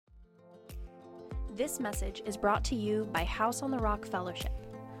This message is brought to you by House on the Rock Fellowship.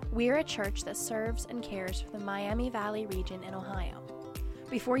 We're a church that serves and cares for the Miami Valley region in Ohio.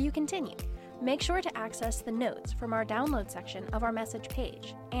 Before you continue, make sure to access the notes from our download section of our message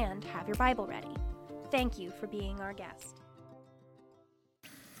page and have your Bible ready. Thank you for being our guest.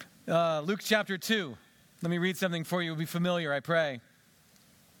 Luke chapter 2. Let me read something for you. It will be familiar, I pray.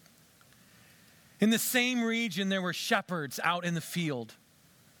 In the same region, there were shepherds out in the field,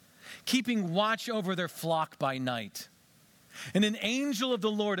 keeping watch over their flock by night. And an angel of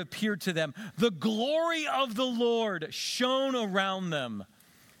the Lord appeared to them. The glory of the Lord shone around them,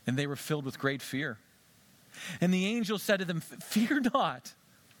 and they were filled with great fear. And the angel said to them, "Fear not,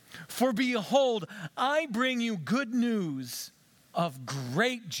 for behold, I bring you good news of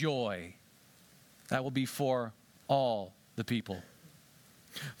great joy that will be for all the people.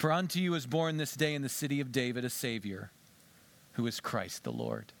 For unto you is born this day in the city of David a Savior, who is Christ the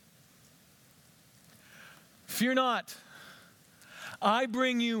Lord. Fear not, I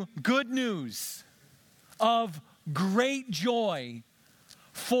bring you good news of great joy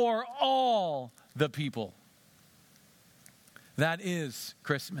for all the people." That is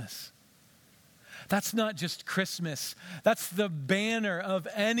Christmas. That's not just Christmas. That's the banner of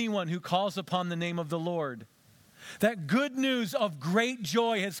anyone who calls upon the name of the Lord. That good news of great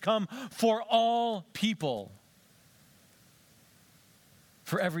joy has come for all people.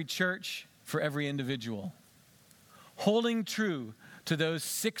 For every church, for every individual. Holding true to those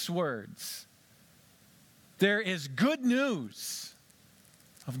 6 words. There is good news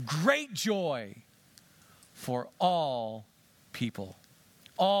of great joy for all people.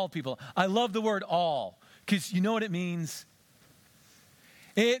 All people. I love the word all, because you know what it means?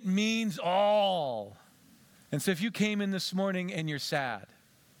 It means all. And so if you came in this morning and you're sad,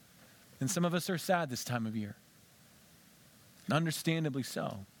 and some of us are sad this time of year, understandably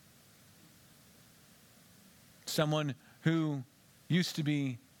so. Someone who used to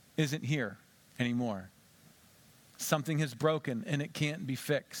be isn't here anymore. Something has broken and it can't be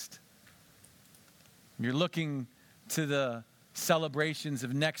fixed. You're looking to the celebrations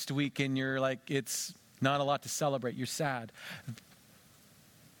of next week and you're like, it's not a lot to celebrate. You're sad.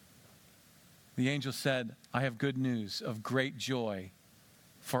 The angel said, I have good news of great joy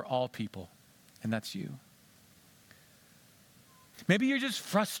for all people. And that's you. Maybe you're just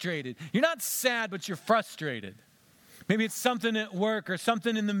frustrated. You're not sad, but you're frustrated. Maybe it's something at work or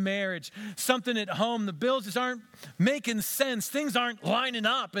something in the marriage, something at home. The bills just aren't making sense. Things aren't lining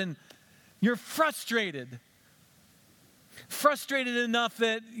up and you're frustrated. Frustrated enough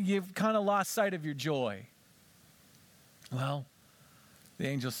that you've kind of lost sight of your joy. Well, the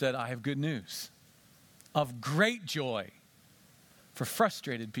angel said, I have good news of great joy for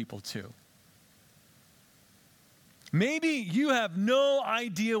frustrated people too. Maybe you have no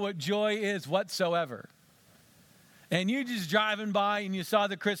idea what joy is whatsoever. And you're just driving by and you saw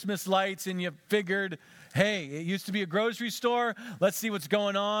the Christmas lights and you figured, hey, it used to be a grocery store. Let's see what's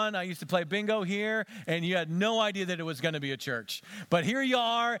going on. I used to play bingo here, and you had no idea that it was going to be a church. But here you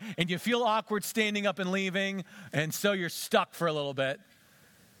are, and you feel awkward standing up and leaving, and so you're stuck for a little bit.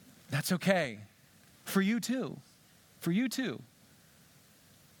 That's okay. For you too. For you too.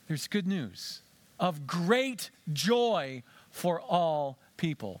 There's good news of great joy for all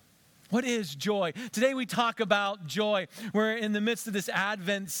people. What is joy? Today we talk about joy. We're in the midst of this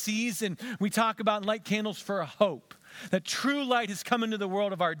Advent season. We talk about light candles for hope. That true light has come into the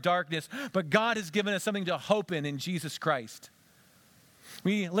world of our darkness, but God has given us something to hope in Jesus Christ.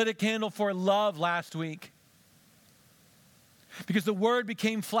 We lit a candle for love last week because the Word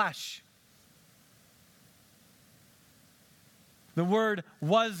became flesh. The Word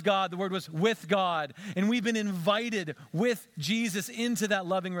was God. The Word was with God. And we've been invited with Jesus into that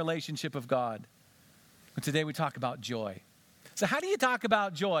loving relationship of God. But today we talk about joy. So how do you talk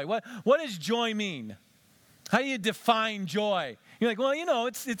about joy? What does joy mean? How do you define joy? You're like, well,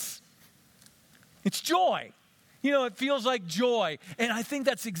 it's joy. It feels like joy. And I think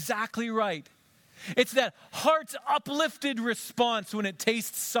that's exactly right. It's that heart's uplifted response when it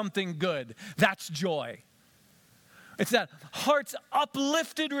tastes something good. That's joy. It's that heart's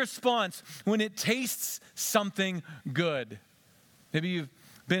uplifted response when it tastes something good. Maybe you've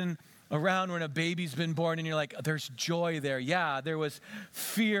been around when a baby's been born and you're like, there's joy there. Yeah, there was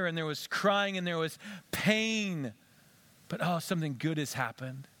fear and there was crying and there was pain. But something good has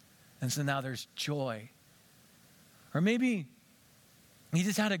happened. And so now there's joy. Or maybe you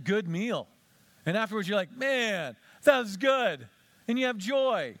just had a good meal. And afterwards you're like, man, that was good. And you have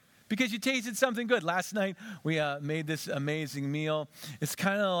joy. because you tasted something good. Last night, we made this amazing meal. It's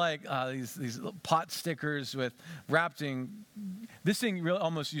kind of like these little pot stickers with wrapped in. This thing really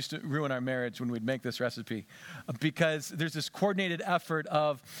almost used to ruin our marriage when we'd make this recipe, because there's this coordinated effort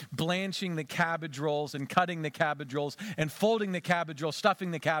of blanching the cabbage rolls and cutting the cabbage rolls and folding the cabbage rolls,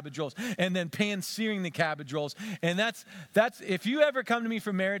 stuffing the cabbage rolls, and then pan-searing the cabbage rolls. And that's if you ever come to me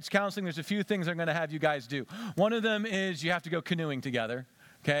for marriage counseling, there's a few things I'm going to have you guys do. One of them is you have to go canoeing together,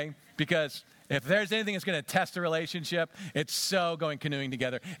 okay? Because if there's anything that's going to test a relationship, it's so going canoeing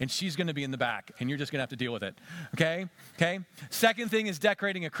together. And she's going to be in the back, and you're just going to have to deal with it, okay? Second thing is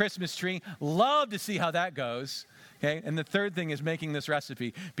decorating a Christmas tree. Love to see how that goes, okay? And the third thing is making this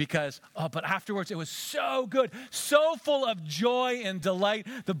recipe because, but afterwards it was so good, so full of joy and delight.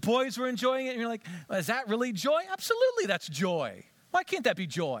 The boys were enjoying it, and you're like, is that really joy? Absolutely, that's joy. Why can't that be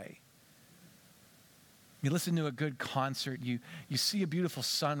joy? You listen to a good concert, you see a beautiful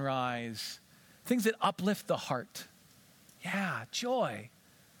sunrise, things that uplift the heart. Yeah, joy.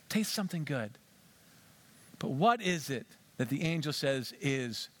 Taste something good. But what is it that the angel says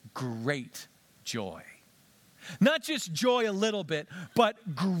is great joy? Not just joy a little bit,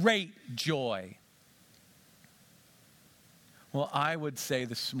 but great joy. Well, I would say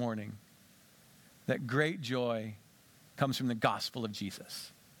this morning that great joy comes from the gospel of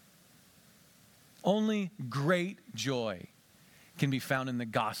Jesus. Only great joy can be found in the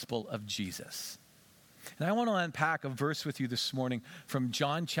gospel of Jesus. And I want to unpack a verse with you this morning from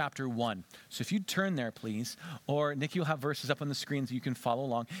John chapter 1. So if you turn there, please, or Nikki will have verses up on the screen so you can follow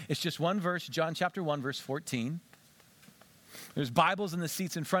along. It's just one verse, John chapter 1, verse 14. There's Bibles in the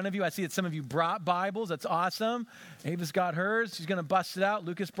seats in front of you. I see that some of you brought Bibles. That's awesome. Ava's got hers. She's going to bust it out.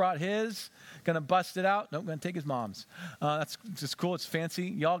 Lucas brought his. Going to bust it out. Nope, going to take his mom's. That's just cool. It's fancy.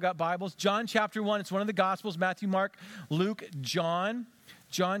 Y'all got Bibles. John chapter 1. It's one of the Gospels. Matthew, Mark, Luke, John.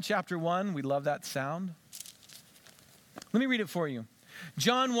 John chapter 1. We love that sound. Let me read it for you.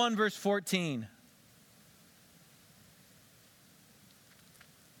 John 1, verse 14.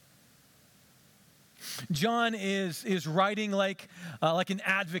 John is writing like an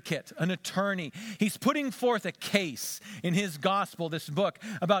advocate, an attorney. He's putting forth a case in his gospel, this book,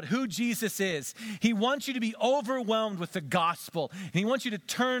 about who Jesus is. He wants you to be overwhelmed with the gospel, and he wants you to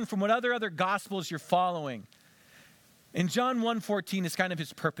turn from what other gospels you're following. And John 1:14 is kind of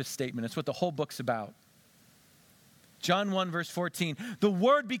his purpose statement. It's what the whole book's about. John 1, verse 14, the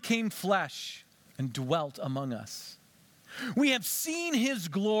Word became flesh and dwelt among us. We have seen his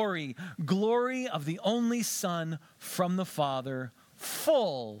glory, glory of the only Son from the Father,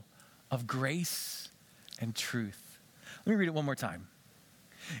 full of grace and truth. Let me read it one more time.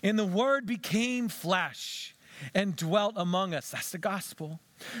 And the Word became flesh and dwelt among us. That's the gospel.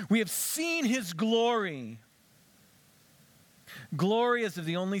 We have seen his glory. Glory as of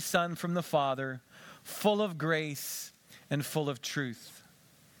the only Son from the Father, full of grace and full of truth.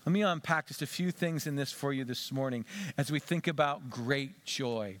 Let me unpack just a few things in this for you this morning as we think about great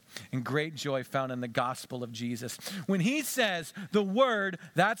joy and great joy found in the gospel of Jesus. When he says the Word,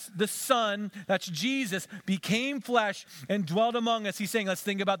 that's the Son, that's Jesus, became flesh and dwelt among us, he's saying, let's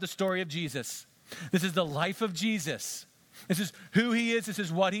think about the story of Jesus. This is the life of Jesus. This is who he is. This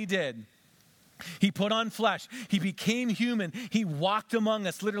is what he did. He put on flesh. He became human. He walked among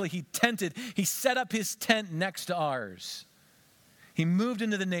us. Literally, he tented. He set up his tent next to ours. He moved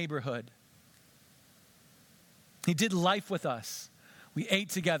into the neighborhood. He did life with us. We ate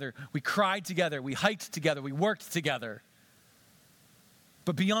together. We cried together. We hiked together. We worked together.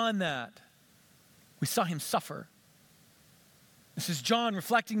 But beyond that, we saw him suffer. This is John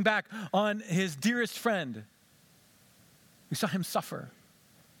reflecting back on his dearest friend. We saw him suffer.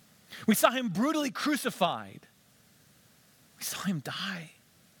 We saw him brutally crucified. We saw him die.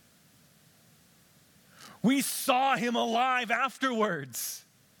 We saw him alive afterwards.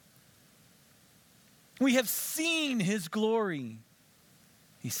 We have seen his glory,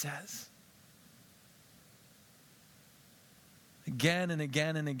 he says. Again and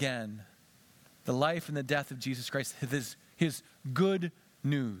again and again, the life and the death of Jesus Christ, his good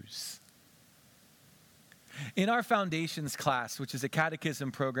news. In our foundations class, which is a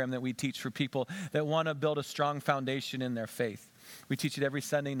catechism program that we teach for people that want to build a strong foundation in their faith, we teach it every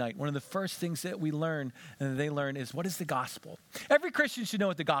Sunday night. One of the first things that we learn and they learn is, what is the gospel? Every Christian should know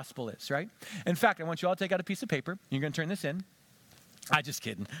what the gospel is, right? In fact, I want you all to take out a piece of paper. You're going to turn this in. I'm just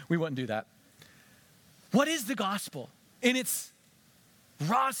kidding. We wouldn't do that. What is the gospel? In its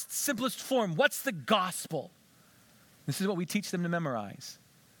rawest, simplest form, what's the gospel? This is what we teach them to memorize.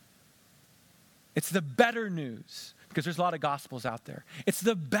 It's the better news, because there's a lot of gospels out there. It's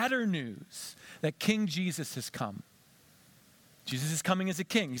the better news that King Jesus has come. Jesus is coming as a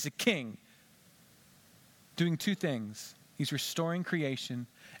king. He's a king doing two things. He's restoring creation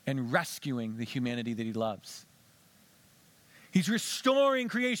and rescuing the humanity that he loves. He's restoring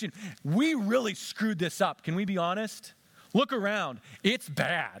creation. We really screwed this up. Can we be honest? Look around. It's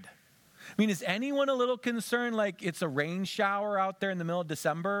bad. I mean, is anyone a little concerned like it's a rain shower out there in the middle of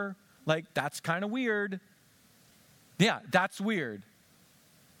December? Like, that's kind of weird. Yeah, that's weird.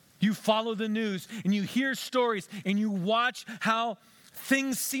 You follow the news and you hear stories and you watch how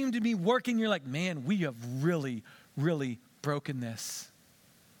things seem to be working. You're like, man, we have really, really broken this.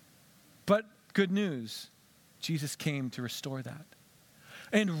 But good news, Jesus came to restore that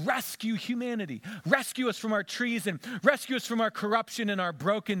and rescue humanity, rescue us from our treason, rescue us from our corruption and our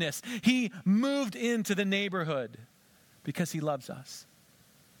brokenness. He moved into the neighborhood because he loves us.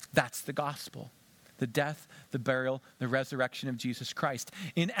 That's the gospel. The death, the burial, the resurrection of Jesus Christ.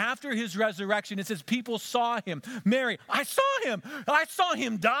 And after his resurrection, it says people saw him. Mary, I saw him. I saw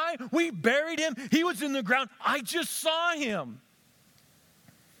him die. We buried him. He was in the ground. I just saw him.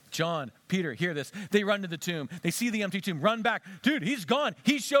 John, Peter, hear this. They run to the tomb. They see the empty tomb. Run back. Dude, he's gone.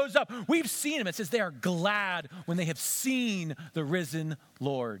 He shows up. We've seen him. It says they are glad when they have seen the risen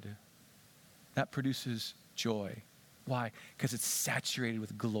Lord. That produces joy. Why? Because it's saturated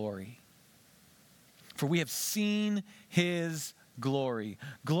with glory. For we have seen his glory.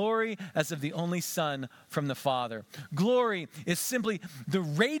 Glory as of the only Son from the Father. Glory is simply the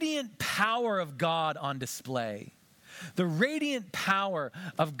radiant power of God on display. The radiant power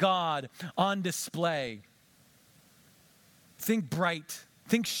of God on display. Think bright.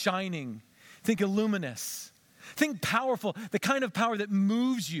 Think shining. Think luminous. Think powerful. The kind of power that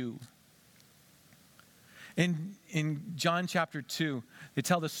moves you. In John chapter 2, they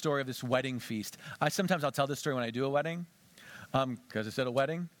tell the story of this wedding feast. Sometimes I'll tell this story when I do a wedding, because it's at a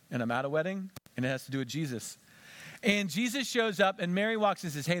wedding, and I'm at a wedding, and it has to do with Jesus. And Jesus shows up, and Mary walks in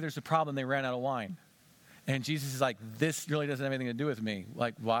and says, hey, there's a problem. They ran out of wine. And Jesus is like, this really doesn't have anything to do with me.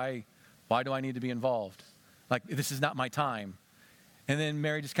 Like, why do I need to be involved? Like, this is not my time. And then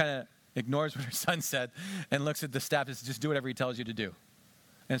Mary just kind of ignores what her son said and looks at the staff and says, just do whatever he tells you to do.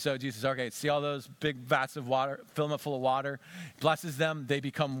 And so Jesus, okay, see all those big vats of water, fill them up full of water, blesses them, they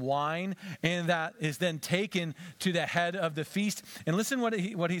become wine, and that is then taken to the head of the feast. And listen what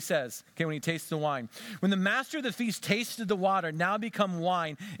he says, okay, when he tastes the wine. When the master of the feast tasted the water, now become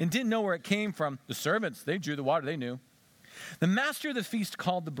wine, and didn't know where it came from, the servants, they drew the water, they knew. The master of the feast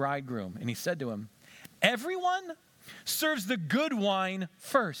called the bridegroom, and he said to him, everyone serves the good wine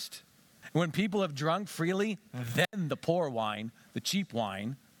first. When people have drunk freely, then the poor wine, the cheap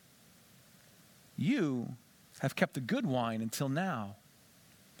wine. You have kept the good wine until now.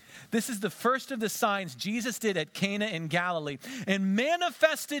 This is the first of the signs Jesus did at Cana in Galilee and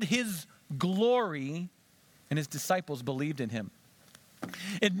manifested his glory, and his disciples believed in him.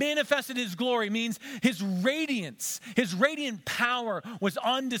 It manifested his glory means his radiance, his radiant power was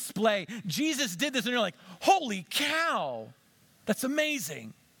on display. Jesus did this and you're like, holy cow, that's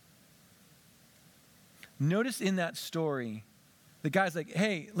amazing. Notice in that story, the guy's like,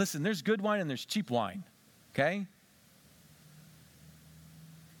 hey, listen, there's good wine and there's cheap wine, okay? And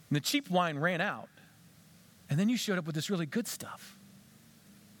the cheap wine ran out. And then you showed up with this really good stuff.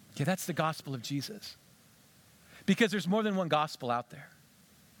 Okay, that's the gospel of Jesus. Because there's more than one gospel out there.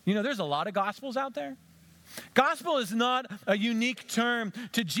 You know, there's a lot of gospels out there. Gospel is not a unique term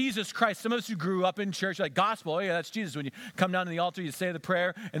to Jesus Christ. Some of us who grew up in church, like gospel, oh yeah, that's Jesus. When you come down to the altar, you say the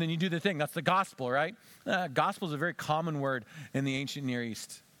prayer, and then you do the thing. That's the gospel, right? Gospel is a very common word in the ancient Near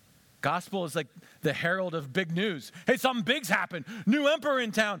East. Gospel is like the herald of big news. Hey, something big's happened. New emperor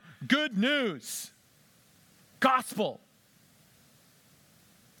in town. Good news. Gospel.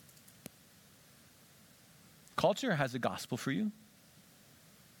 Culture has a gospel for you.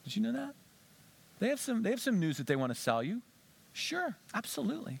 Did you know that? They have some news that they want to sell you. Sure,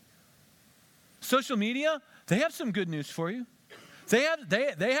 absolutely. Social media, they have some good news for you. They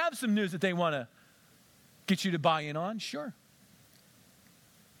have some news that they want to get you to buy in on. Sure.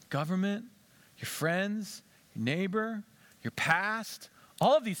 Government, your friends, your neighbor, your past,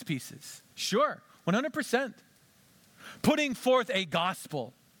 all of these pieces. Sure, 100%. Putting forth a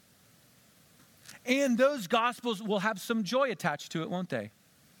gospel. And those gospels will have some joy attached to it, won't they?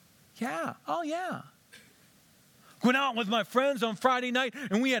 Yeah. Oh, yeah. Went out with my friends on Friday night,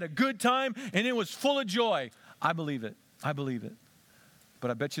 and we had a good time, and it was full of joy. I believe it. I believe it.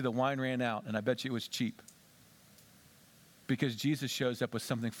 But I bet you the wine ran out, and I bet you it was cheap. Because Jesus shows up with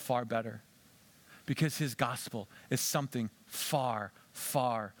something far better. Because his gospel is something far,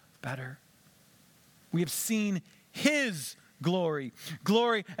 far better. We have seen his glory.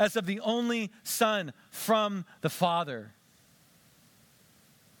 Glory as of the only Son from the Father.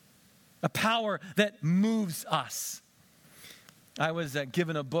 a power that moves us. I was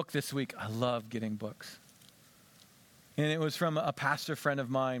given a book this week. I love getting books. And it was from a pastor friend of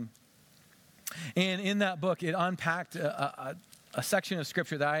mine. And in that book, it unpacked a section of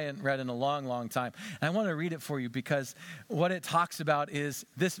scripture that I hadn't read in a long, long time. And I want to read it for you because what it talks about is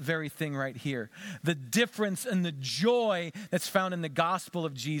this very thing right here. The difference and the joy that's found in the gospel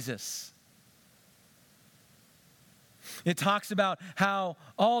of Jesus. It talks about how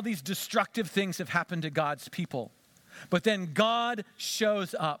all these destructive things have happened to God's people. But then God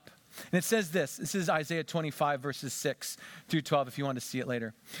shows up. And it says this. This is Isaiah 25, verses 6 through 12, if you want to see it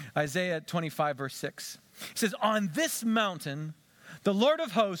later. Isaiah 25, verse 6. It says, on this mountain, the Lord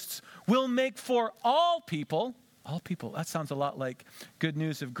of hosts will make for all people, that sounds a lot like good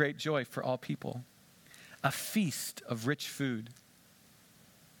news of great joy for all people, a feast of rich food,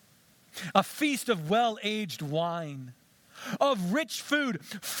 a feast of well-aged wine, of rich food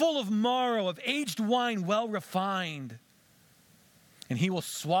full of marrow, of aged wine well refined. And he will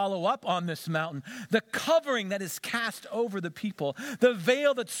swallow up on this mountain the covering that is cast over the people, the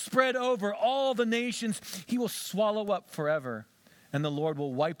veil that's spread over all the nations. He will swallow up forever, and the Lord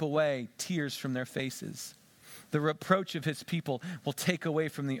will wipe away tears from their faces. The reproach of his people will take away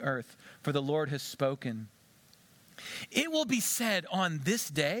from the earth, for the Lord has spoken. It will be said on this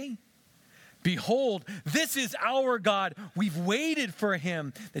day, behold, this is our God. We've waited for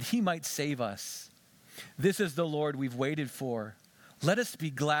him that he might save us. This is the Lord we've waited for. Let us be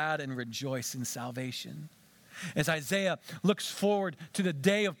glad and rejoice in salvation. As Isaiah looks forward to the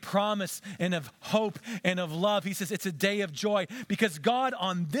day of promise and of hope and of love, he says it's a day of joy because God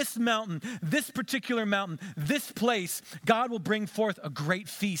on this mountain, this particular mountain, this place, God will bring forth a great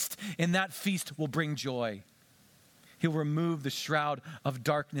feast, and that feast will bring joy. He'll remove the shroud of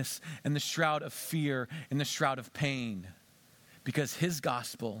darkness and the shroud of fear and the shroud of pain because his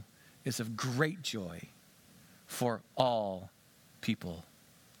gospel is of great joy for all people.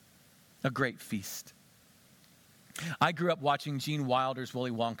 A great feast. I grew up watching Gene Wilder's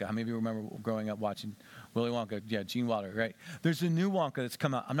Willy Wonka. How many of you remember growing up watching Willy Wonka? Yeah, Gene Wilder, right? There's a new Wonka that's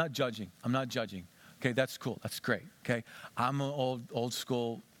come out. I'm not judging. Okay, that's cool. That's great. Okay, I'm an old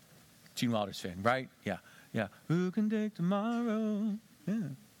school Gene Wilder's fan, right? Yeah. Who can take tomorrow? Yeah.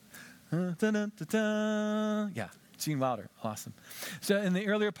 Yeah. Gene Wilder, awesome. So in the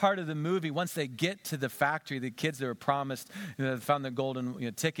earlier part of the movie, once they get to the factory, the kids that were promised, found the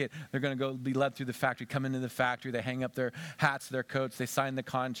golden ticket, they're going to go be led through the factory, come into the factory, they hang up their hats, their coats, they sign the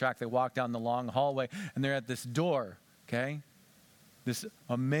contract, they walk down the long hallway, and they're at this door, okay? This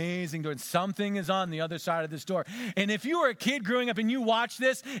amazing door. And something is on the other side of this door. And if you were a kid growing up and you watched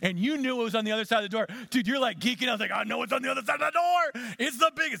this and you knew it was on the other side of the door, dude, you're like geeking out. Like, I know what's on the other side of the door. It's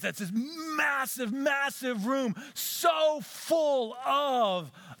the biggest. That's this massive, massive room so full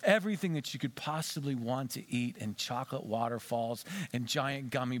of everything that you could possibly want to eat, and chocolate waterfalls and giant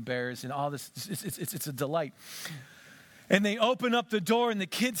gummy bears and all this. It's a delight. And they open up the door and the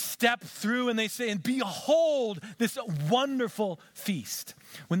kids step through and they say, and behold, this wonderful feast.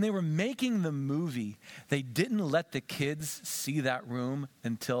 When they were making the movie, they didn't let the kids see that room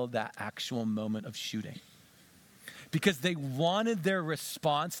until that actual moment of shooting. Because they wanted their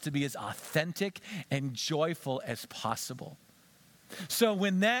response to be as authentic and joyful as possible. So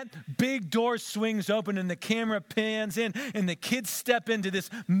when that big door swings open and the camera pans in and the kids step into this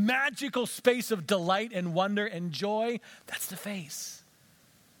magical space of delight and wonder and joy, that's the face.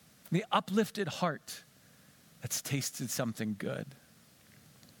 The uplifted heart that's tasted something good.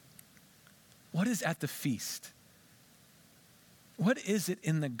 What is at the feast? What is it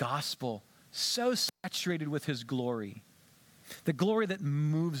in the gospel so saturated with his glory? The glory that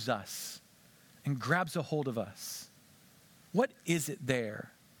moves us and grabs a hold of us. What is it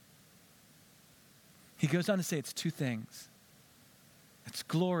there? He goes on to say it's two things. It's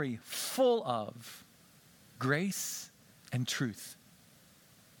glory full of grace and truth.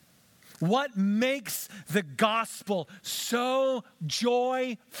 What makes the gospel so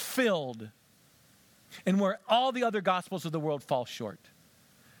joy-filled and where all the other gospels of the world fall short?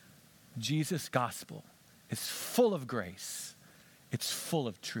 Jesus' gospel is full of grace. It's full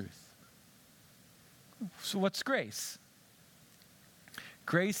of truth. So what's grace?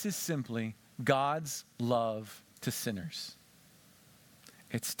 Grace is simply God's love to sinners.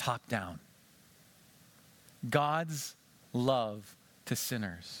 It's top down. God's love to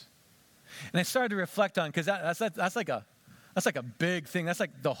sinners. And I started to reflect on, because that's like a big thing. That's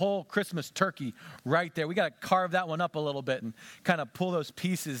like the whole Christmas turkey right there. We got to carve that one up a little bit and kind of pull those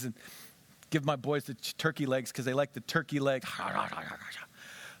pieces and give my boys the turkey legs because they like the turkey legs.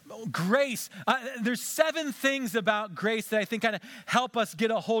 But grace. There's 7 things about grace that I think kind of help us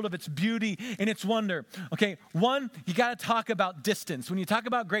get a hold of its beauty and its wonder. Okay, 1, you got to talk about distance. When you talk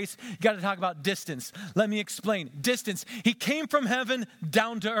about grace, you got to talk about distance. Let me explain. Distance. He came from heaven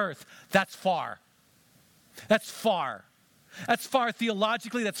down to earth. That's far. That's far. That's far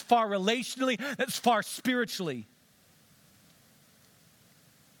theologically. That's far relationally. That's far spiritually.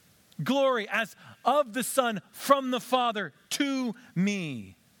 Glory as of the Son from the Father to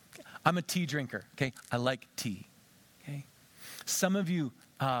me. I'm a tea drinker, okay? I like tea, okay? Some of you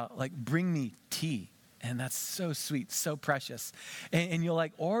bring me tea, and that's so sweet, so precious. And you'll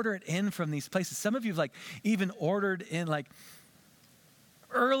order it in from these places. Some of you have even ordered in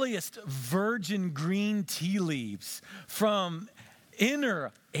earliest virgin green tea leaves from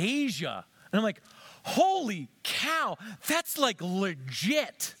Inner Asia. And I'm like, holy cow, that's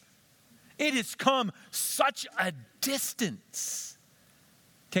legit. It has come such a distance.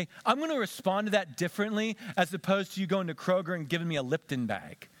 Okay, I'm going to respond to that differently as opposed to you going to Kroger and giving me a Lipton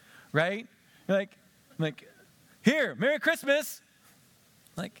bag, right? You're like, here, Merry Christmas.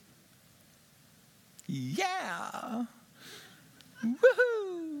 Yeah.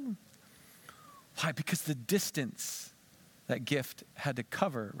 Woohoo. Why? Because the distance that gift had to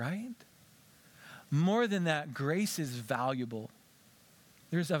cover, right? More than that, grace is valuable.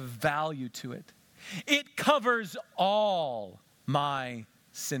 There's a value to it. It covers all my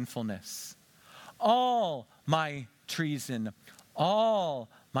sinfulness, all my treason, all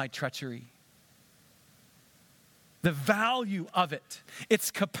my treachery. The value of it,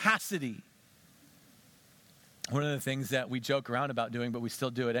 its capacity. One of the things that we joke around about doing, but we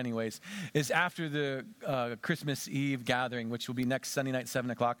still do it anyways, is after the Christmas Eve gathering, which will be next Sunday night,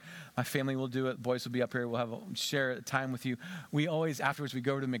 7 o'clock. My family will do it. Boys will be up here. We'll share time with you. We always, afterwards, we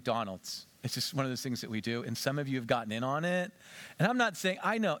go to McDonald's. It's just one of those things that we do. And some of you have gotten in on it. And I'm not saying,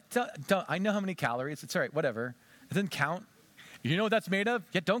 I know how many calories. It's all right, whatever. It doesn't count. You know what that's made of?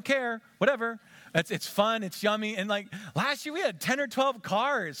 Yeah, don't care. Whatever. It's fun. It's yummy. And last year we had 10 or 12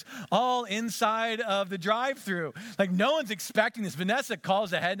 cars all inside of the drive-thru. No one's expecting this. Vanessa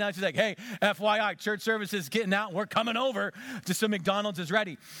calls ahead now. She's like, hey, FYI, church service is getting out. We're coming over just so McDonald's is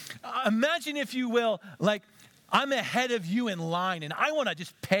ready. Imagine, if you will, I'm ahead of you in line and I want to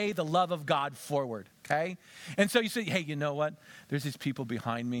just pay the love of God forward, okay? And so you say, hey, you know what? There's these people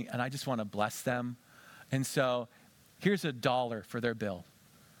behind me and I just want to bless them. And so here's $1 for their bill.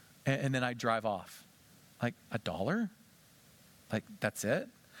 And then I drive off. $1? That's it?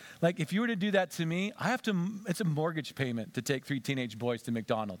 If you were to do that to me, it's a mortgage payment to take 3 teenage boys to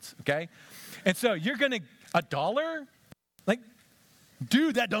McDonald's, okay? And so you're going to, $1?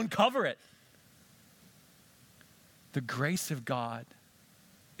 Dude, that don't cover it. The grace of God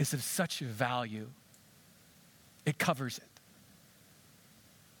is of such value. It covers it.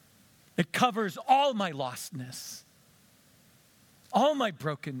 It covers all my lostness, all my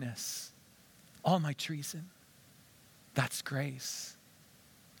brokenness, all my treason. That's grace.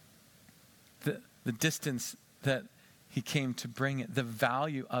 The distance that he came to bring it, the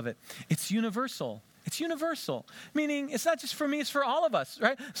value of it. It's universal. It's universal, meaning it's not just for me, it's for all of us,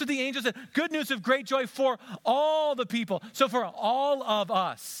 right? So the angel said, good news of great joy for all the people. So for all of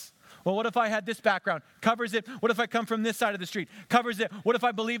us. Well, what if I had this background? Covers it. What if I come from this side of the street? Covers it. What if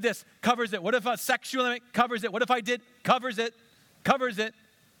I believe this? Covers it. What if I sexual? Covers it. What if I did? Covers it. Covers it.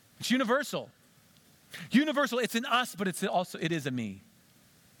 It's universal. Universal. It's an us, but it is a me.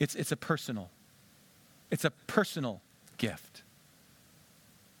 It's a personal. It's a personal gift.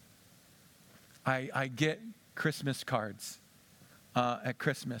 I get Christmas cards at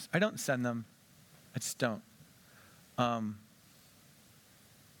Christmas. I don't send them. I just don't. I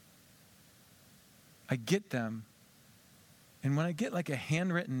get them, and when I get a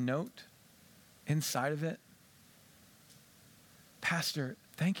handwritten note inside of it, Pastor,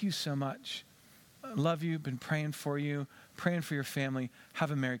 thank you so much. I love you, been praying for you, praying for your family.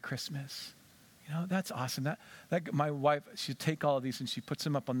 Have a Merry Christmas. That's awesome. That my wife, she'll take all of these and she puts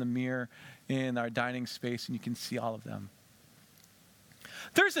them up on the mirror in our dining space and you can see all of them.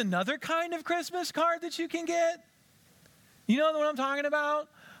 There's another kind of Christmas card that you can get. You know what I'm talking about?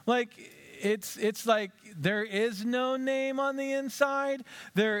 It's there is no name on the inside.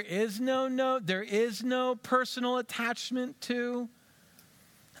 There is no note. There is no personal attachment to.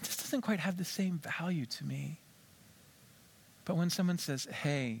 This doesn't quite have the same value to me. But when someone says,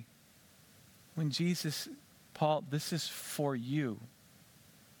 hey, when Jesus, Paul, this is for you.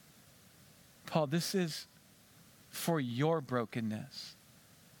 Paul, this is for your brokenness.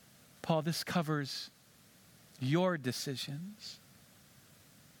 Paul, this covers your decisions.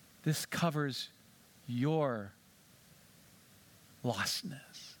 This covers your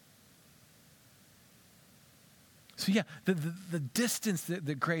lostness. So yeah, the distance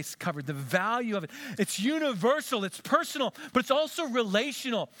that grace covered, the value of it, it's universal, it's personal, but it's also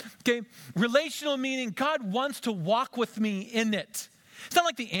relational. Okay, relational meaning God wants to walk with me in it. It's not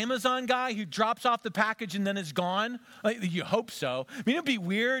like the Amazon guy who drops off the package and then is gone. Like, you hope so. I mean, it'd be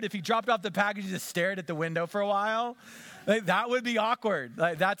weird if he dropped off the package and just stared at the window for a while. Like, that would be awkward.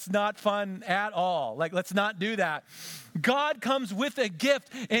 Like, that's not fun at all. Like, let's not do that. God comes with a gift,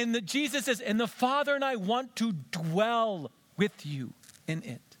 and Jesus says, and the Father and I want to dwell with you in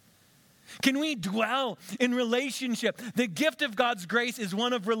it. Can we dwell in relationship? The gift of God's grace is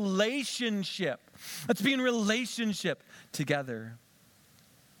one of relationship. Let's be in relationship together.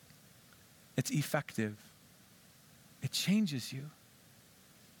 It's effective. It changes you.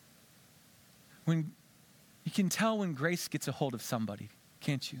 When you can tell when grace gets a hold of somebody,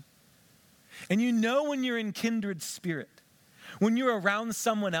 can't you? And you know when you're in kindred spirit, when you're around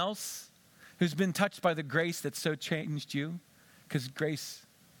someone else who's been touched by the grace that so changed you, because grace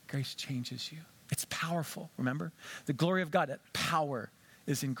changes you. It's powerful, remember? The glory of God, that power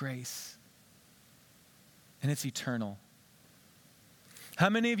is in grace. And it's eternal. How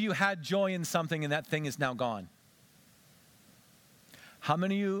many of you had joy in something and that thing is now gone? How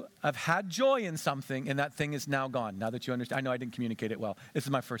many of you have had joy in something and that thing is now gone? Now that you understand, I know I didn't communicate it well. This is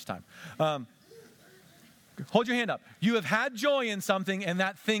my first time. Hold your hand up. You have had joy in something and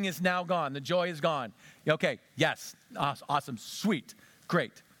that thing is now gone. The joy is gone. Okay, yes, awesome, sweet,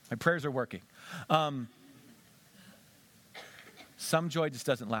 great. My prayers are working. Some joy just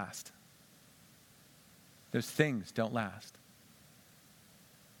doesn't last. Those things don't last.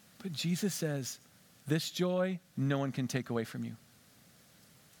 But Jesus says, this joy, no one can take away from you.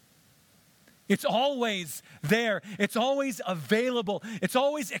 It's always there. It's always available. It's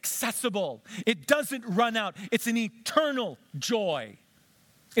always accessible. It doesn't run out. It's an eternal joy.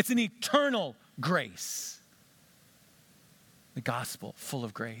 It's an eternal grace. The gospel, full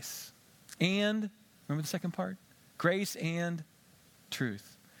of grace. And, remember the second part? Grace and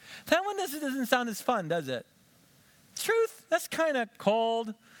truth. That one doesn't sound as fun, does it? Truth, that's kind of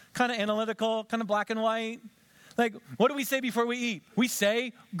cold, kind of analytical, kind of black and white. Like, what do we say before we eat? We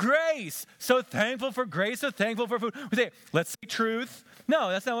say grace. So thankful for grace, so thankful for food. We say, let's say truth. No,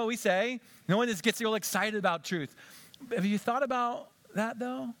 that's not what we say. No one just gets real excited about truth. Have you thought about that,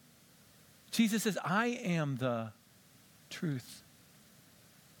 though? Jesus says, I am the truth.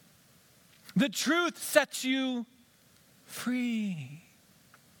 The truth sets you free.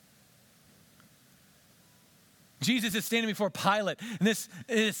 Jesus is standing before Pilate in this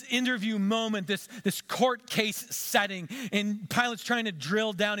interview moment, this court case setting, and Pilate's trying to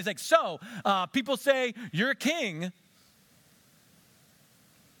drill down. He's like, so, people say you're a king.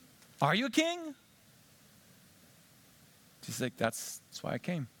 Are you a king? He's like, that's why I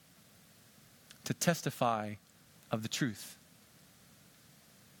came. To testify of the truth.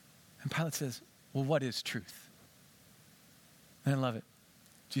 And Pilate says, well, what is truth? And I love it.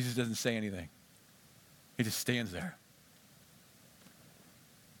 Jesus doesn't say anything. He just stands there.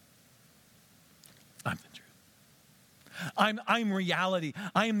 I'm the truth. I'm reality.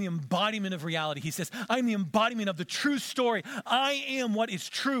 I am the embodiment of reality. He says, I'm the embodiment of the true story. I am what is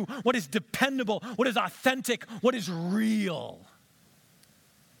true, what is dependable, what is authentic, what is real.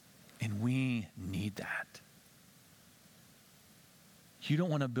 And we need that. You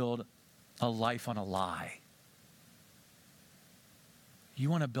don't want to build a life on a lie. You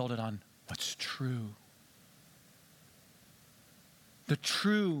want to build it on what's true. The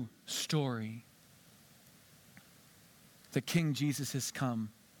true story. The King Jesus has come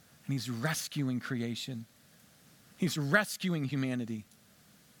and he's rescuing creation. He's rescuing humanity.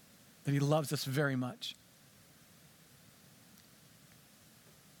 That he loves us very much.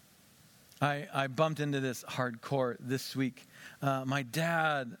 I bumped into this hardcore this week. My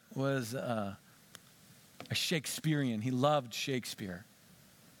dad was a Shakespearean. He loved Shakespeare.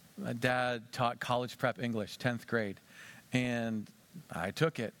 My dad taught college prep English, 10th grade. And I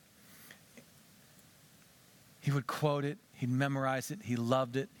took it. He would quote it. He'd memorize it. He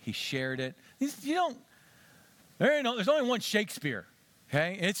loved it. He shared it. There's only one Shakespeare.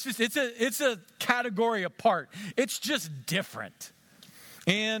 Okay? It's a category apart. It's just different.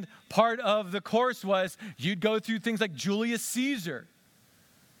 And part of the course was you'd go through things like Julius Caesar.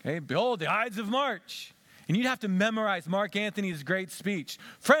 Okay, behold, the Ides of March. And you'd have to memorize Mark Antony's great speech.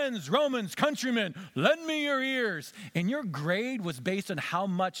 Friends, Romans, countrymen, lend me your ears. And your grade was based on how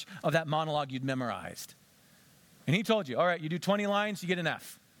much of that monologue you'd memorized. And he told you, all right, you do 20 lines, you get an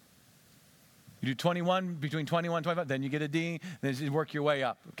F. You do 21, between 21 and 25, then you get a D, then you work your way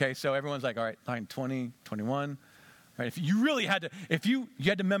up. Okay, so everyone's like, all right, line 20, 21. Right, if you really had to, if you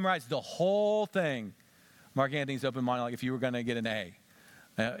had to memorize the whole thing, Mark Antony's open monologue if you were going to get an A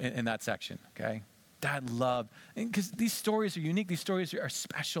in that section, okay? Dad loved, because these stories are unique. These stories are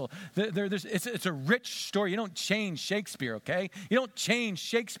special. It's a rich story. You don't change Shakespeare, okay? You don't change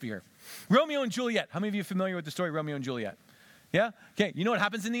Shakespeare. Romeo and Juliet. How many of you are familiar with the story Romeo and Juliet? Yeah? Okay, you know what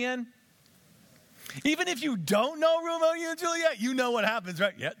happens in the end? Even if you don't know Romeo and Juliet, you know what happens,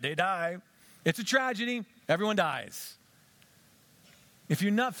 right? Yeah, they die. It's a tragedy. Everyone dies. If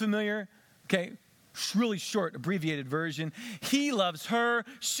you're not familiar, okay, really short, abbreviated version. He loves her.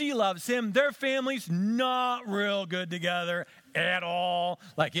 She loves him. Their family's not real good together at all.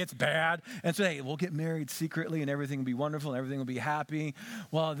 Like, it's bad. And so, hey, we'll get married secretly and everything will be wonderful and everything will be happy.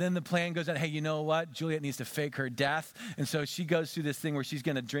 Well, then the plan goes out, hey, you know what? Juliet needs to fake her death. And so she goes through this thing where she's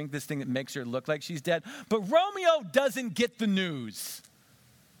going to drink this thing that makes her look like she's dead. But Romeo doesn't get the news.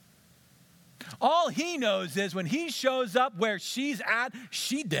 All he knows is when he shows up where she's at,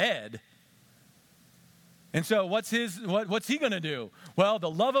 she dead. And so what's he going to do? Well, the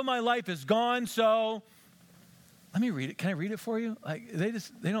love of my life is gone, so let me read it. Can I read it for you? Like, they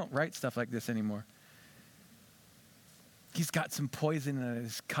don't write stuff like this anymore. He's got some poison in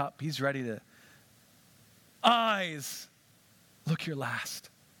his cup. He's ready to. Eyes, look your last.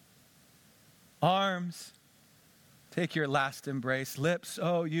 Arms, take your last embrace. Lips,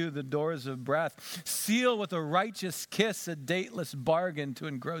 oh, you, the doors of breath. Seal with a righteous kiss a dateless bargain to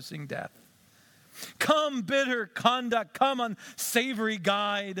engrossing death. Come, bitter conduct, come, unsavory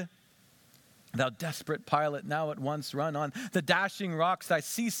guide. Thou desperate pilot, now at once run on the dashing rocks, thy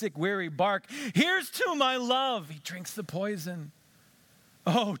seasick, weary bark. Here's to my love. He drinks the poison.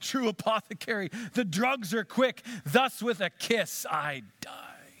 Oh, true apothecary, the drugs are quick. Thus with a kiss I die.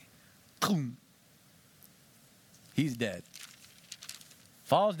 Boom. He's dead.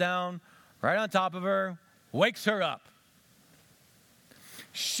 Falls down right on top of her, wakes her up.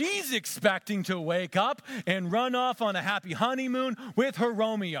 She's expecting to wake up and run off on a happy honeymoon with her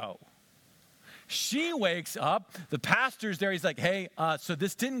Romeo. She wakes up. The pastor's there. He's like, hey, so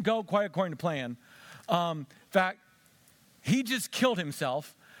this didn't go quite according to plan. In fact, he just killed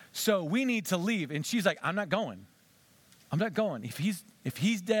himself, so we need to leave. And she's like, I'm not going. I'm not going. If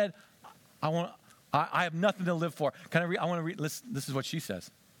he's dead, I have nothing to live for. Can I read? I want to read. This is what she says.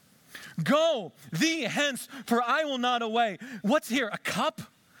 Go thee hence, for I will not away. What's here, a cup?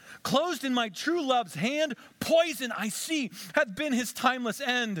 Closed in my true love's hand, poison I see hath been his timeless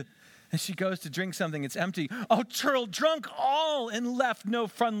end. And she goes to drink something, it's empty. Oh, churl, drunk all and left no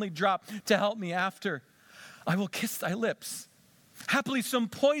friendly drop to help me after. I will kiss thy lips. Happily some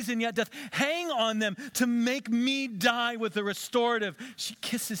poison yet doth hang on them to make me die with a restorative. She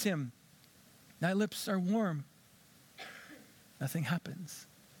kisses him. Thy lips are warm. Nothing happens.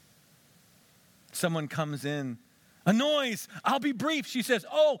 Someone comes in. A noise. I'll be brief. She says,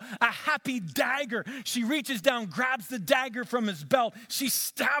 oh, a happy dagger. She reaches down, grabs the dagger from his belt. She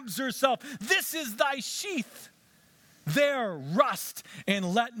stabs herself. This is thy sheath. There, rust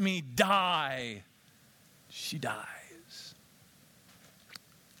and let me die. She dies.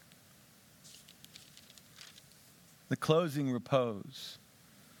 The closing repose,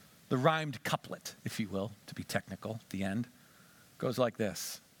 the rhymed couplet, if you will, to be technical, the end, goes like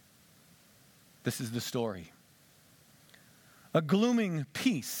this. This is the story. A glooming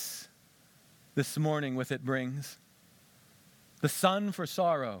peace this morning with it brings. The sun for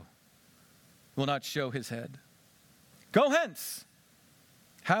sorrow will not show his head. Go hence.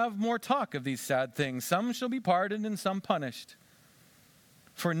 Have more talk of these sad things. Some shall be pardoned and some punished.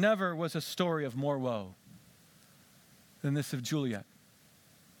 For never was a story of more woe than this of Juliet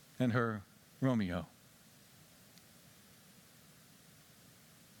and her Romeo.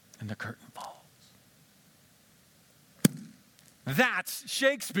 And the curtain falls. That's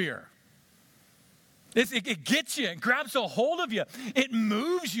Shakespeare. It gets you. It grabs a hold of you. It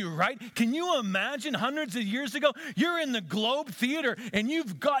moves you, right? Can you imagine hundreds of years ago, you're in the Globe Theater and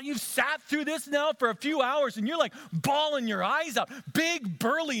you've sat through this now for a few hours and you're like bawling your eyes out. Big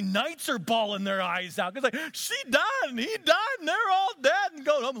burly knights are bawling their eyes out. It's like, she died and he died and they're all dead and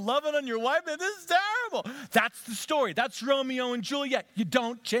go, I'm loving on your wife and this is terrible. That's the story. That's Romeo and Juliet. You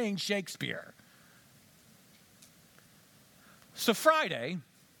don't change Shakespeare. So Friday,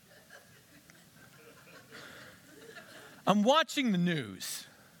 I'm watching the news.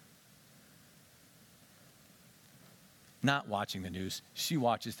 Not watching the news. She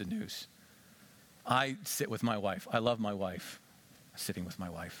watches the news. I sit with my wife. I love my wife. Sitting with my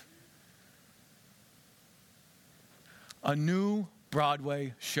wife. A new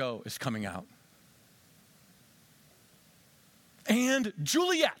Broadway show is coming out. And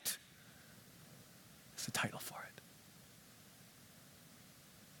Juliet is the title for it.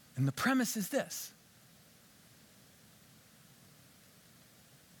 And the premise is this.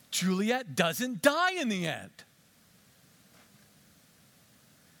 Juliet doesn't die in the end.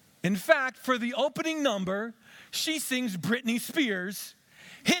 In fact, for the opening number, she sings Britney Spears,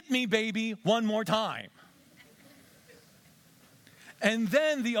 "Hit Me, Baby, One More Time." And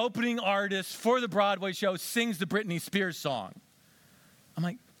then the opening artist for the Broadway show sings the Britney Spears song. I'm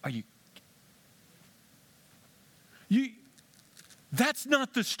like, that's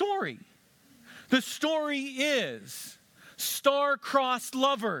not the story. The story is star-crossed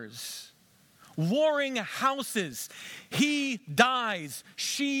lovers, warring houses. He dies,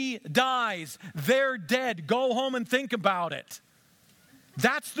 she dies, they're dead. Go home and think about it.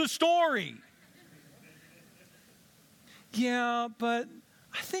 That's the story. Yeah, but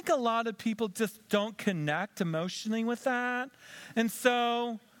I think a lot of people just don't connect emotionally with that. And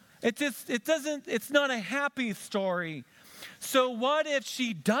so it's not a happy story. So what if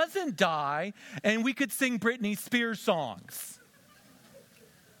she doesn't die and we could sing Britney Spears songs?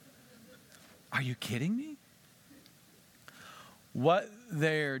 Are you kidding me? What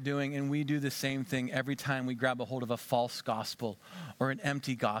they're doing, and we do the same thing every time we grab a hold of a false gospel or an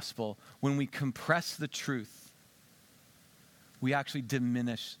empty gospel, when we compress the truth, we actually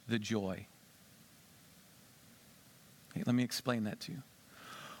diminish the joy. Okay, let me explain that to you.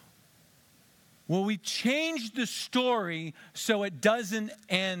 Well, we change the story so it doesn't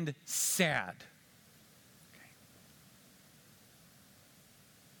end sad. Okay.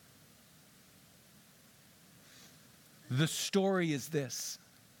 The story is this: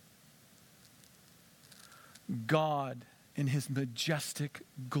 God, in his majestic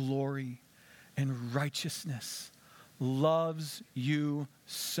glory and righteousness, loves you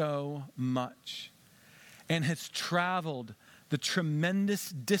so much and has traveled the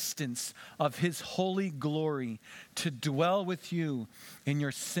tremendous distance of his holy glory to dwell with you in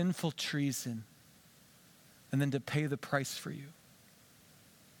your sinful treason and then to pay the price for you.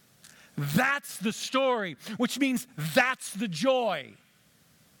 That's the story, which means that's the joy.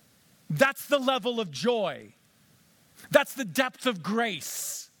 That's the level of joy. That's the depth of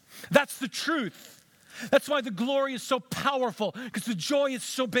grace. That's the truth. That's why the glory is so powerful, because the joy is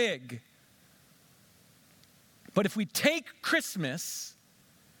so big. But if we take Christmas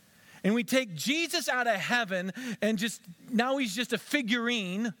and we take Jesus out of heaven and now he's just a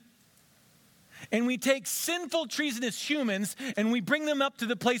figurine, and we take sinful, treasonous humans and we bring them up to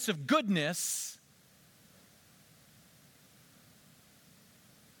the place of goodness,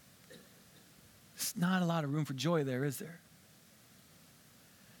 there's not a lot of room for joy there, is there?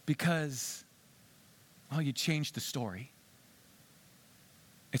 Because, well, you changed the story.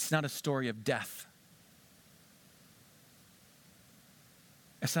 It's not a story of death.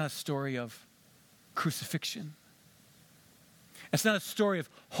 It's not a story of crucifixion. It's not a story of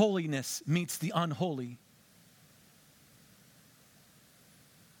holiness meets the unholy.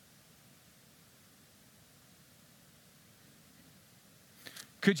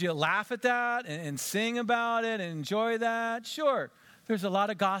 Could you laugh at that and sing about it and enjoy that? Sure. There's a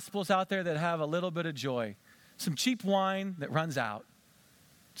lot of gospels out there that have a little bit of joy. Some cheap wine that runs out.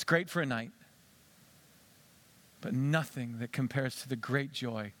 It's great for a night. But nothing that compares to the great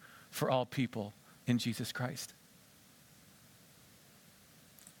joy for all people in Jesus Christ.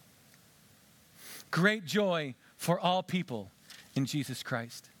 Great joy for all people in Jesus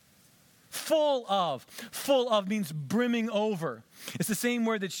Christ. Full of means brimming over. It's the same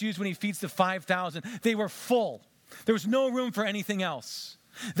word that's used when he feeds the 5,000. They were full. There was no room for anything else.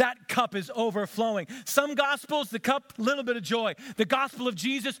 That cup is overflowing. Some gospels, the cup, little bit of joy. The gospel of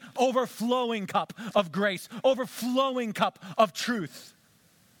Jesus, overflowing cup of grace, overflowing cup of truth.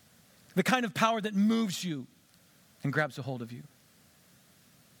 The kind of power that moves you and grabs a hold of you.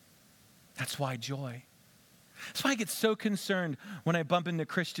 That's why joy. That's why I get so concerned when I bump into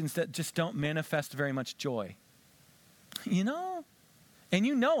Christians that just don't manifest very much joy. You know? And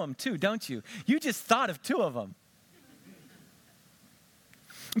you know them too, don't you? You just thought of two of them.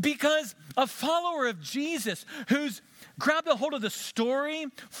 Because a follower of Jesus who's grabbed a hold of the story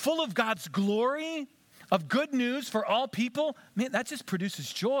full of God's glory, of good news for all people, man, that just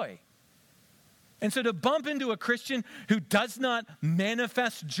produces joy. And so to bump into a Christian who does not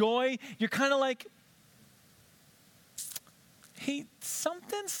manifest joy, you're kind of like, hey,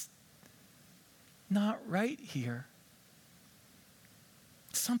 something's not right here.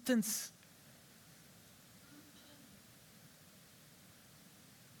 Something's...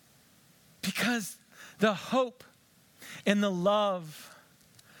 Because the hope and the love,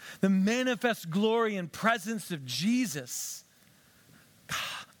 the manifest glory and presence of Jesus,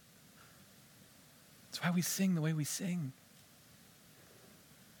 that's why we sing the way we sing.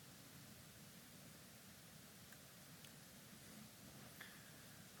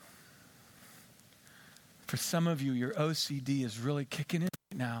 For some of you, your OCD is really kicking in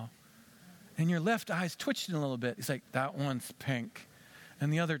right now. And your left eye's twitching a little bit. It's like, that one's pink.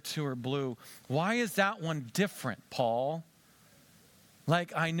 And the other two are blue. Why is that one different, Paul?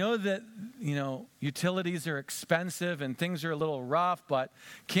 Like, I know that, utilities are expensive and things are a little rough, but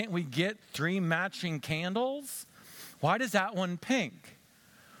can't we get 3 matching candles? Why does that one pink?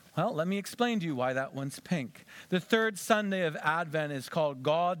 Well, let me explain to you why that one's pink. The third Sunday of Advent is called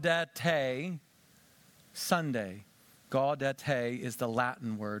Gaudete Sunday. Gaudete is the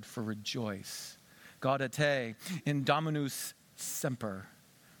Latin word for rejoice. Gaudete in Dominus Semper.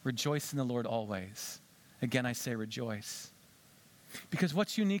 Rejoice in the Lord always. Again, I say rejoice. Because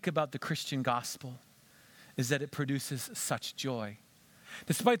what's unique about the Christian gospel is that it produces such joy.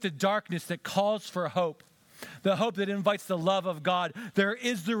 Despite the darkness that calls for hope, the hope that invites the love of God, there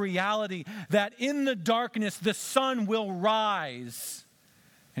is the reality that in the darkness the sun will rise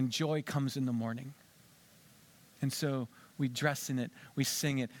and joy comes in the morning. And so we dress in it, we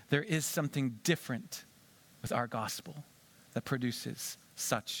sing it. There is something different with our gospel that produces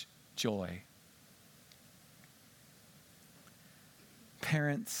such joy.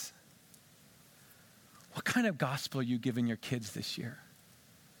 Parents, what kind of gospel are you giving your kids this year?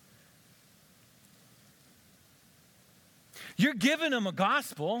 You're giving them a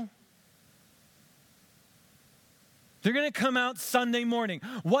gospel. They're going to come out Sunday morning.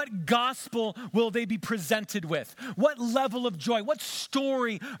 What gospel will they be presented with? What level of joy? What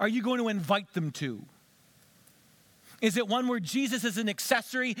story are you going to invite them to? Is it one where Jesus is an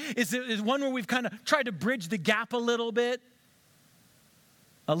accessory? Is it one where we've kind of tried to bridge the gap a little bit?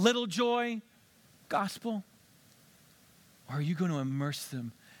 A little joy gospel? Or are you going to immerse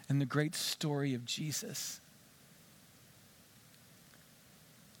them in the great story of Jesus?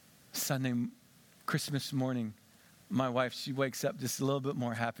 Sunday, Christmas morning, my wife, she wakes up just a little bit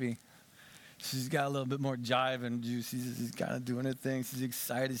more happy. She's got a little bit more jive and juice. She's kind of doing her thing. She's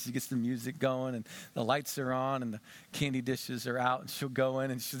excited. She gets the music going and the lights are on and the candy dishes are out. And she'll go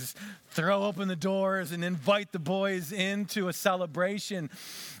in and she'll just throw open the doors and invite the boys into a celebration.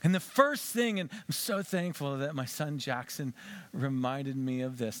 And the first thing, and I'm so thankful that my son Jackson reminded me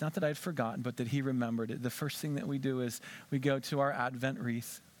of this. Not that I'd forgotten, but that he remembered it. The first thing that we do is we go to our Advent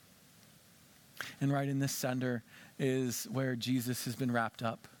wreath. And right in the center is where Jesus has been wrapped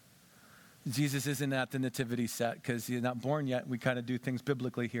up. Jesus isn't at the nativity set because he's not born yet. We kind of do things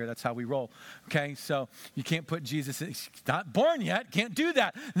biblically here. That's how we roll. Okay, so you can't put Jesus, he's not born yet, can't do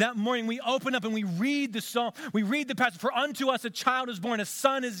that. That morning we open up and we read the psalm. We read the passage. For unto us a child is born, a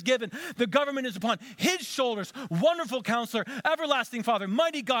son is given. The government is upon his shoulders. Wonderful Counselor, everlasting Father,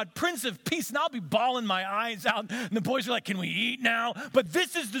 mighty God, Prince of Peace. And I'll be bawling my eyes out. And the boys are like, can we eat now? But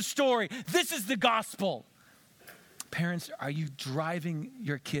this is the story. This is the gospel. Parents, are you driving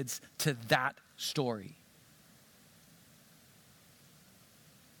your kids to that story?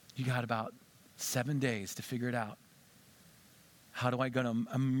 You got about 7 days to figure it out. How do I going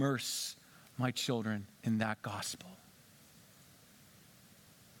to immerse my children in that gospel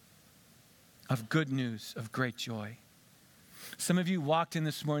of good news, of great joy? Some of you walked in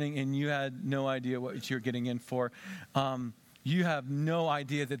this morning and you had no idea what you're getting in for. You have no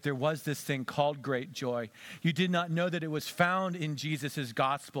idea that there was this thing called great joy. You did not know that it was found in Jesus'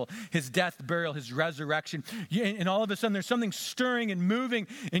 gospel, his death, burial, his resurrection. And all of a sudden there's something stirring and moving,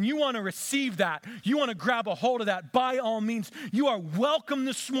 and you want to receive that. You want to grab a hold of that. By all means, you are welcome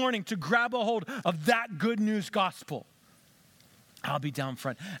this morning to grab a hold of that good news gospel. I'll be down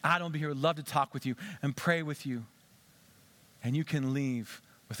front. Adam will be here. Would love to talk with you and pray with you. And you can leave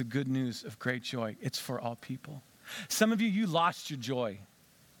with the good news of great joy. It's for all people. Some of you, you lost your joy.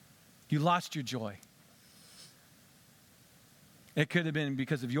 You lost your joy. It could have been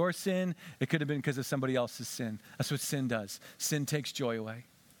because of your sin. It could have been because of somebody else's sin. That's what sin does. Sin takes joy away.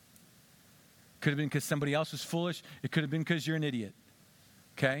 Could have been because somebody else was foolish. It could have been because you're an idiot.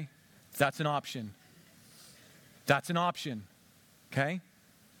 Okay? That's an option. That's an option. Okay?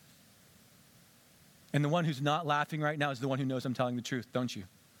 And the one who's not laughing right now is the one who knows I'm telling the truth, don't you?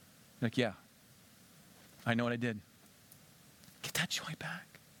 Like, yeah. I know what I did. Get that joy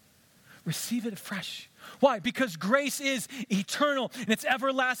back. Receive it afresh. Why? Because grace is eternal and it's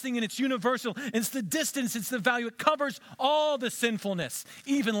everlasting and it's universal. And it's the distance, it's the value. It covers all the sinfulness,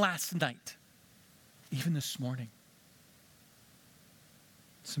 even last night, even this morning.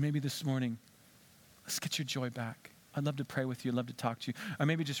 So maybe this morning, let's get your joy back. I'd love to pray with you. I'd love to talk to you. Or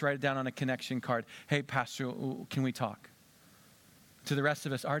maybe just write it down on a connection card. Hey, Pastor, can we talk? To the rest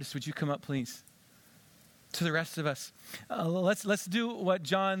of us, artists, would you come up, please? To the rest of us, let's do what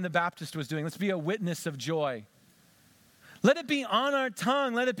John the Baptist was doing. Let's be a witness of joy. Let it be on our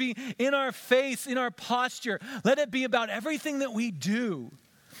tongue. Let it be in our face, in our posture. Let it be about everything that we do.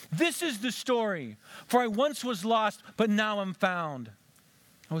 This is the story. For I once was lost, but now I'm found.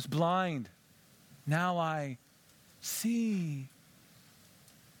 I was blind. Now I see.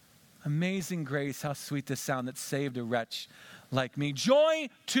 Amazing grace, how sweet the sound that saved a wretch like me. Joy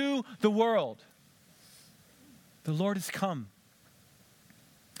to the world. The Lord has come.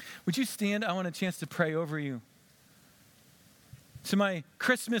 Would you stand? I want a chance to pray over you. To my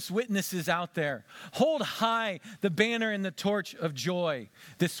Christmas witnesses out there, hold high the banner and the torch of joy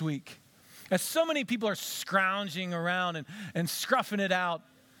this week. As so many people are scrounging around and scruffing it out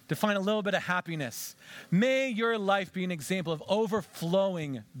to find a little bit of happiness, may your life be an example of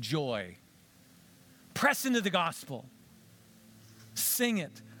overflowing joy. Press into the gospel. Sing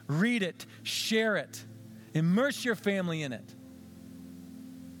it, read it, share it. Immerse your family in it.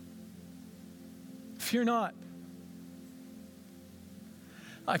 Fear not.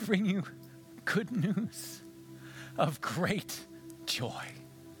 I bring you good news of great joy.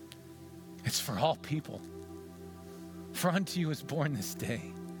 It's for all people. For unto you is born this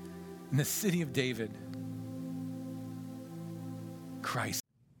day in the city of David, Christ.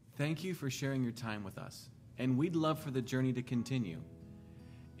 Thank you for sharing your time with us, and we'd love for the journey to continue.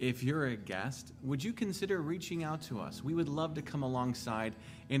 If you're a guest, would you consider reaching out to us? We would love to come alongside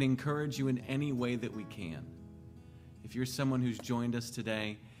and encourage you in any way that we can. If you're someone who's joined us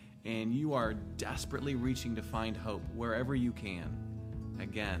today and you are desperately reaching to find hope wherever you can,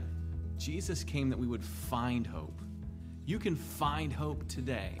 again, Jesus came that we would find hope. You can find hope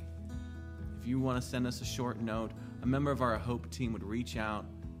today. If you want to send us a short note, a member of our Hope team would reach out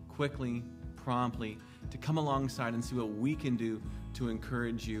quickly, promptly, to come alongside and see what we can do to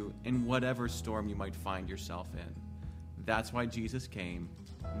encourage you in whatever storm you might find yourself in. That's why Jesus came,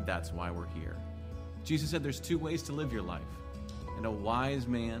 and that's why we're here. Jesus said there's two ways to live your life, and a wise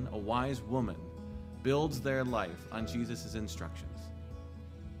man, a wise woman, builds their life on Jesus' instructions.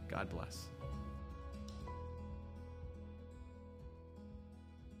 God bless.